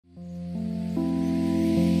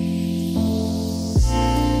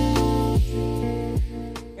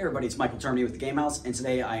everybody, it's Michael Termini with the Game House, and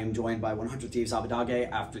today I am joined by 100 Thieves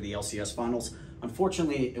Abbedagge after the LCS Finals.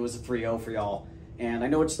 Unfortunately, it was a 3-0 for y'all, and I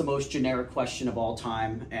know it's the most generic question of all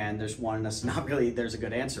time, and there's one that's not really, there's a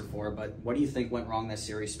good answer for, but what do you think went wrong this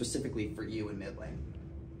series, specifically for you in mid lane?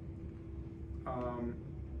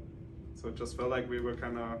 So it just felt like we were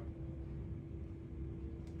trying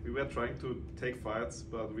to take fights,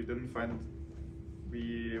 but we didn't find,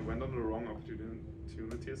 we went on the wrong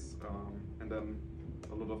opportunities, and then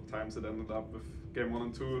a lot of times it ended up with game 1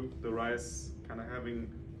 and 2, the Rise kind of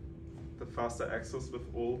having the faster access with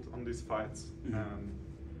ult on these fights, and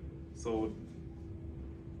so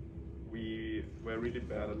we were really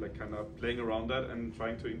bad at like kind of playing around that and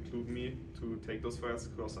trying to include me to take those fights,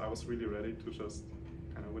 because I was really ready to just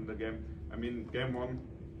kind of win the game. I mean, game 1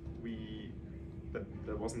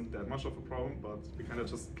 that wasn't that much of a problem, but we kind of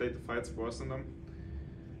just played the fights worse than them.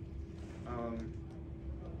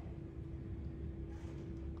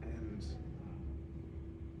 And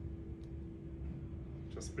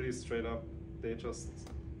just pretty straight up, they just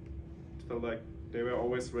felt like they were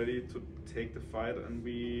always ready to take the fight, and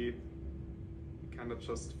we kind of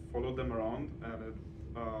just followed them around, and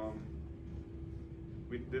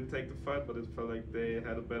we did take the fight, but it felt like they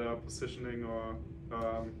had a better positioning, or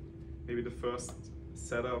maybe the first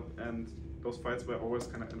setup, and those fights were always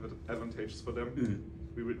kind of advantageous for them.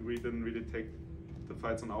 We didn't really take the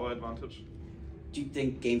fights on our advantage. Do you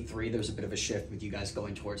think game 3 there's a bit of a shift with you guys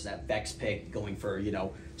going towards that Vex pick, going for, you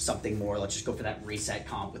know, something more, let's just go for that reset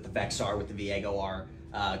comp with the Vexar, with the Viego R,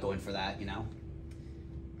 going for that, you know?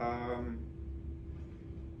 I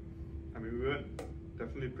mean, we were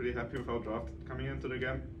definitely pretty happy with our draft coming into the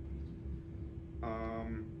game.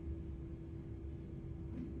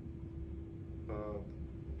 But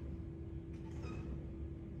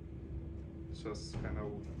it's just kind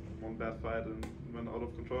of one bad fight and went out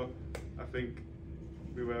of control. I think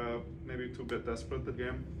we were maybe too bit desperate that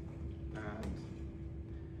game, and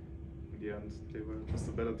in the end they were just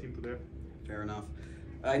a better team today. Fair enough.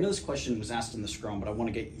 I know this question was asked in the scrum, but I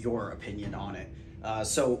want to get your opinion on it.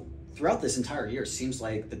 So throughout this entire year, it seems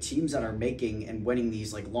like the teams that are making and winning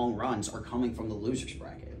these like long runs are coming from the losers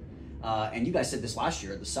bracket. And you guys did this last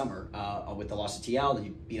year in the summer with the loss to TL, and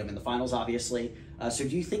you beat them in the finals, obviously. So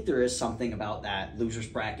do you think there is something about that losers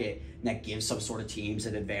bracket that gives some sort of teams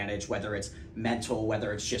an advantage, whether it's mental,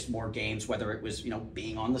 whether it's just more games, whether it was, you know,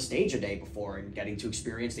 being on the stage a day before and getting to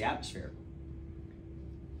experience the atmosphere?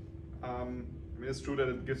 I mean, it's true that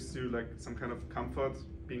it gives you like some kind of comfort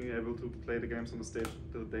being able to play the games on the stage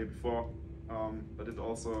the day before, but it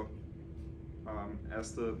also,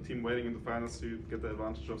 as the team waiting in the finals, you get the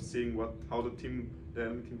advantage of seeing how the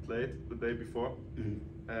enemy team played the day before,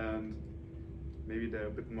 and maybe they're a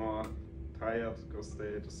bit more tired because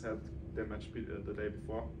they just had their match the day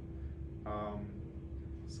before.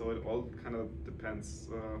 So it all kind of depends.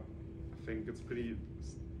 I think it's pretty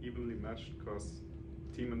evenly matched, because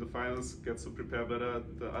the team in the finals gets to prepare better.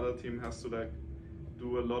 The other team has to like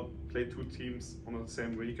do a lot, play 2 teams on the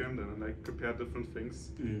same weekend, and like prepare different things.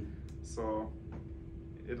 So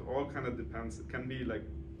it all kind of depends. It can be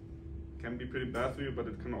pretty bad for you, but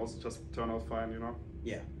it can also just turn out fine, you know?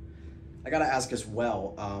 Yeah. I gotta ask as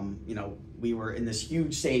well, you know, we were in this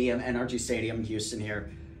huge stadium, NRG Stadium in Houston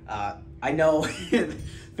here. I know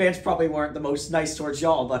fans probably weren't the most nice towards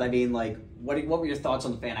y'all, but I mean, like, what were your thoughts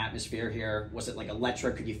on the fan atmosphere here? Was it like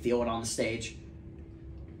electric? Could you feel it on the stage?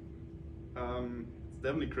 It's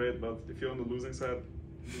definitely great, but if you're on the losing side,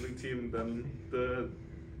 losing team, then the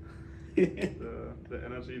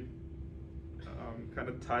energy kind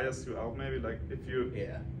of tires you out. Maybe like if you,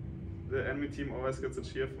 the enemy team always gets a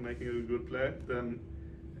cheer for making a good play, then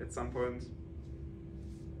at some point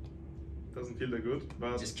it doesn't feel that good.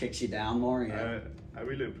 But it just kicks you down more. Yeah. I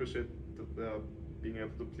really appreciate being able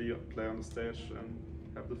to play on the stage and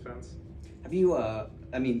have the fans. Have you, I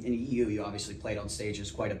mean, in EU, you obviously played on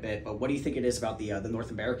stages quite a bit, but what do you think it is about the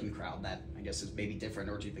North American crowd that I guess is maybe different,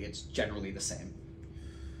 or do you think it's generally the same?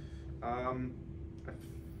 I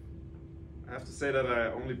have to say that I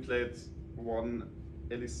only played one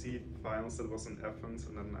LEC finals, that was in Athens,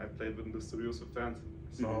 and then I played within the studios with fans.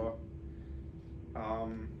 So I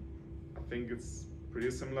think it's pretty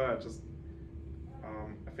similar.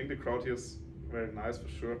 I think the crowd here is very nice for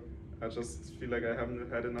sure. I just feel like I haven't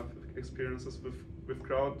had enough experiences with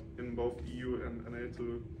crowd in both EU and NA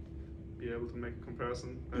to be able to make a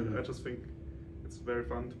comparison. I just think it's very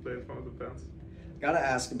fun to play in front of the fans. Gotta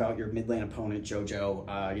ask about your mid lane opponent, Jojo.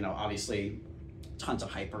 You know, obviously tons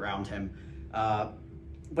of hype around him,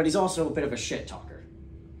 but he's also a bit of a shit talker.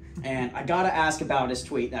 And I gotta ask about his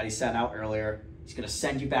tweet that he sent out earlier. He's gonna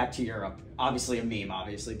send you back to Europe. Obviously a meme,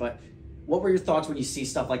 obviously, but What were your thoughts when you see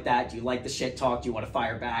stuff like that? Do you like the shit talk? Do you want to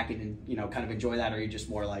fire back and, you know, kind of enjoy that? Or are you just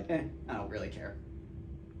more like, I don't really care?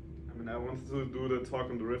 I mean, I wanted to do the talk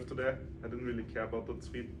on the Rift today. I didn't really care about the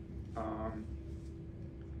tweet.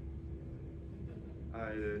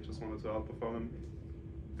 I just wanted to outperform him.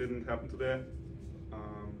 Didn't happen today.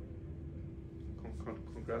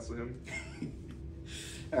 Congrats to him.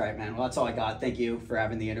 All right, man. Well, that's all I got. Thank you for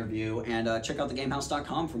having the interview. And check out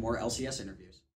thegamehouse.com for more LCS interviews.